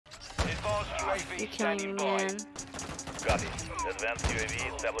You're killing me, man. Copy. Advanced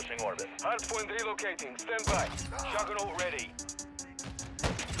UAV establishing orbit. Hardpoint relocating. Stand by. Juggernaut ready.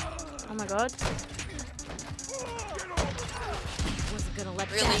 Oh my god. Wasn't gonna let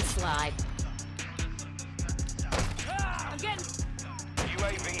that slide. I'm getting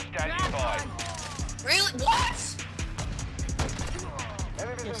UAV standing by. Really? What?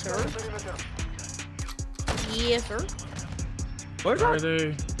 yes, sir. Yes, sir. Where are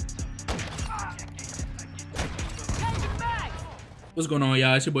they? What's going on,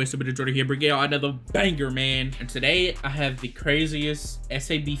 y'all? It's your boy SAB-50 here, bringing y'all another banger, man. And today I have the craziest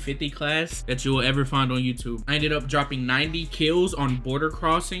SAB-50 class that you will ever find on YouTube. I ended up dropping 90 kills on border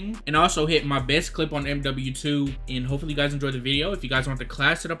crossing and also hit my best clip on MWII. And hopefully you guys enjoyed the video. If you guys want the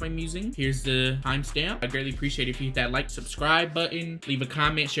class setup I'm using, here's the timestamp. I greatly appreciate it if you hit that like, subscribe button, leave a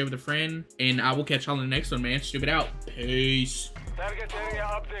comment, share with a friend, and I will catch y'all in the next one, man. Stupid out. Peace. Target area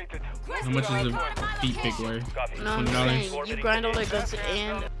updated. How much is a feet pick worth? No, I'm saying you grind all the guns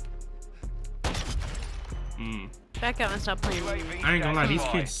and back out and stop playing. I ain't gonna lie, these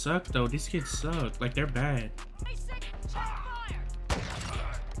kids suck though. These kids suck. Like, they're bad.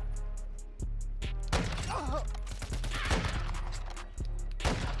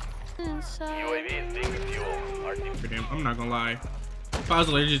 UAV is taking fuel. For them, I'm not gonna lie. If I was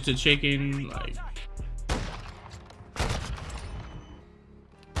allergic to chicken, like,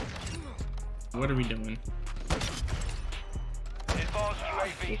 what are we doing?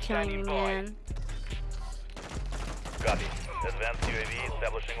 You're killing me, man. Copy. Advanced UAV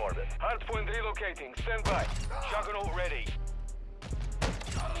establishing orbit. Hardpoint relocating. Stand by. Juggernaut ready.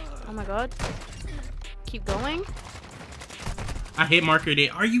 Oh my god. Keep going? I hit markered it.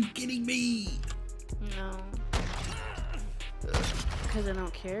 Are you kidding me? No. Because I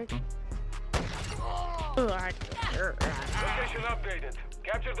don't care. Location updated.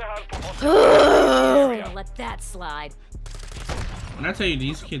 Capture the hardpoint. Gonna let that slide. When I tell you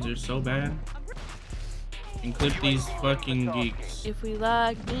these kids are so bad, and clip these fucking geeks. If we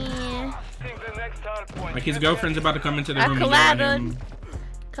log in. Like, his girlfriend's about to come into the room and yell at him.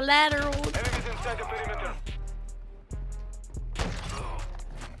 Collateral. Enemies inside the perimeter.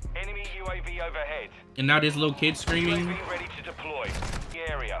 Enemy UAV overhead. And now this little kid screaming. UAV ready to deploy. The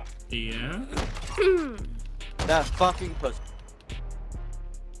area. Yeah. That fucking pussy.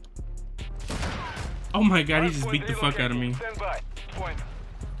 Oh my god, he just beat the fuck out of me. Stand by. Point.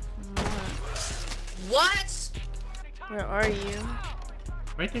 What? Where are you?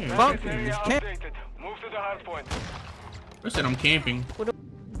 Right there. Fuck. Right there. Area updated. Move to the hardpoint. I said I'm camping.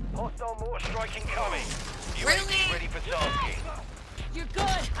 Hostile mortar striking coming. Really? UAV ready for tasking. You're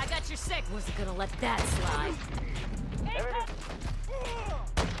good. I got your sick. Wasn't gonna let that slide.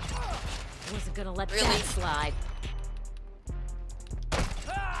 Wasn't gonna let that slide.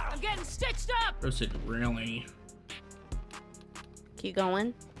 I'm getting stitched up. I said really. Keep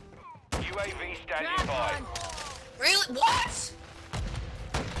going. UAV standing by. Really? What?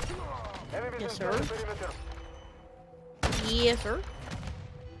 Yes, sir. Yes, sir.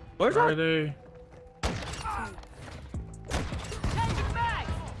 Where are they?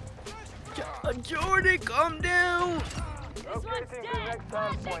 Jordan, calm down.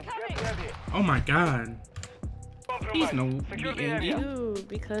 Oh my god. He's no Andy. Dude,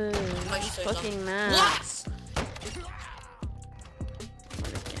 because he's fucking mad. What?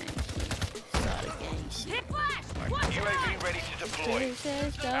 UAV ready to deploy.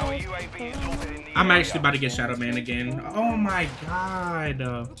 Our UAV is orbiting the I'm area. actually about to get Shadow Man again. Oh my god.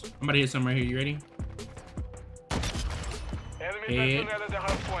 I'm about to hit something right here. You ready? Enemy personnel at the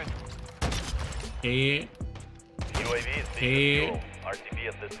hardpoint. Head. UAV is taking fuel. RTB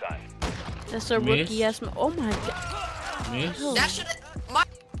at this time. That's a rookie ass. Oh my god. Miss. That should my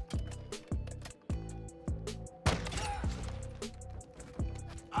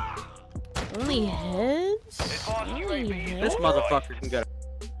Only heads? Only heads? This motherfucker can get.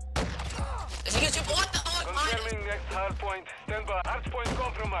 what the Confirming next hardpoint. Stand by. Hardpoint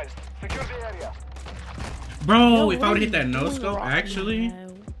compromised. Secure the area. Bro, if I would hit that no scope, actually.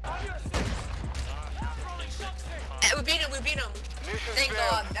 We beat him. We beat him. Mission Thank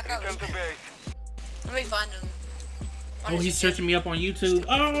failed. God. That guy Return was to bad. base. Let me find him. Oh, he's searching me up on YouTube.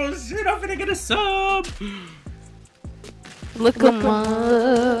 Oh shit, I'm gonna get a sub. Look him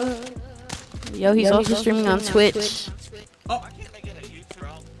up. Yo, he's also streaming on Twitch. Oh. I can't make it a YouTube.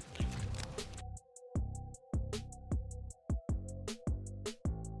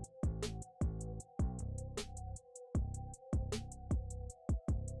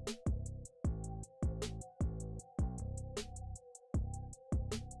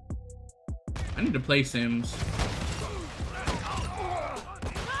 I need to play Sims.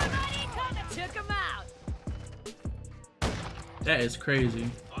 Took That is crazy.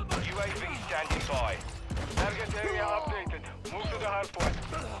 UAV standing by. Target area updated. Move to the hard point.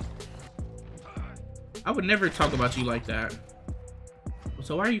 I would never talk about you like that.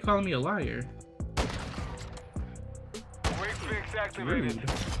 So why are you calling me a liar? Quick fix activated. Rude.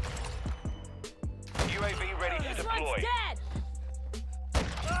 UAV ready to This deploy. one's dead.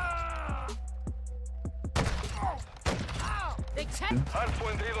 They check. Hard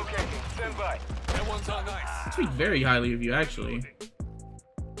point relocating. Stand by. That one's on ice. I speak very highly of you, actually.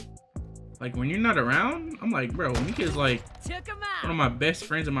 Like, when you're not around, I'm like, bro, Nuke is like Took him one of out. my best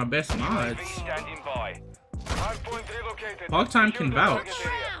friends and my best mods. UAV standing by. Hard point relocated. Hog time Secure can the vouch. target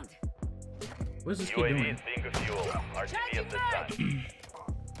area. Round. What's this kid UAV doing? is being refueled. RTV at this time.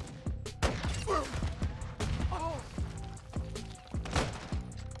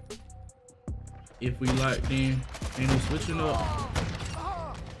 If we locked in and we're switching up.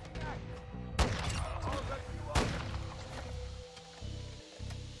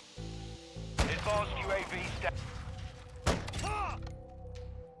 Advanced UAV stand. Oh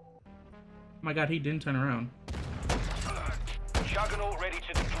my god, he didn't turn around. Juggernaut ready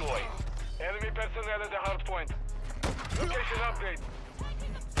to deploy. Enemy personnel at the hard point. Location update.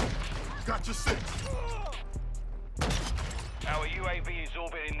 Got your 6. Our UAV is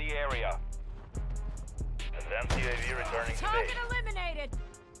orbiting the area. Advanced UAV returning to Target base. eliminated.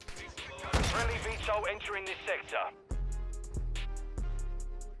 Friendly VTOL entering this sector.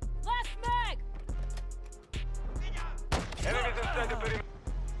 Last mag. Enemies inside the perimeter.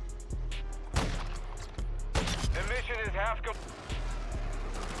 The mission is half complete.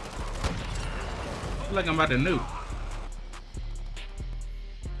 I feel like I'm about to nuke.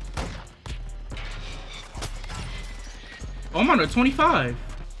 Oh, I'm on a 25.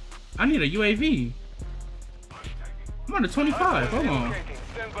 I need a UAV. I'm on a 25. Hold on.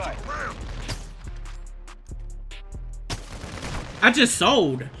 Stand by. I just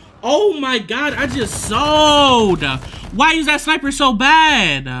sold. Oh my god, I just sold. Why is that sniper so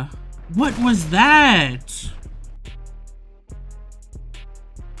bad? What was that?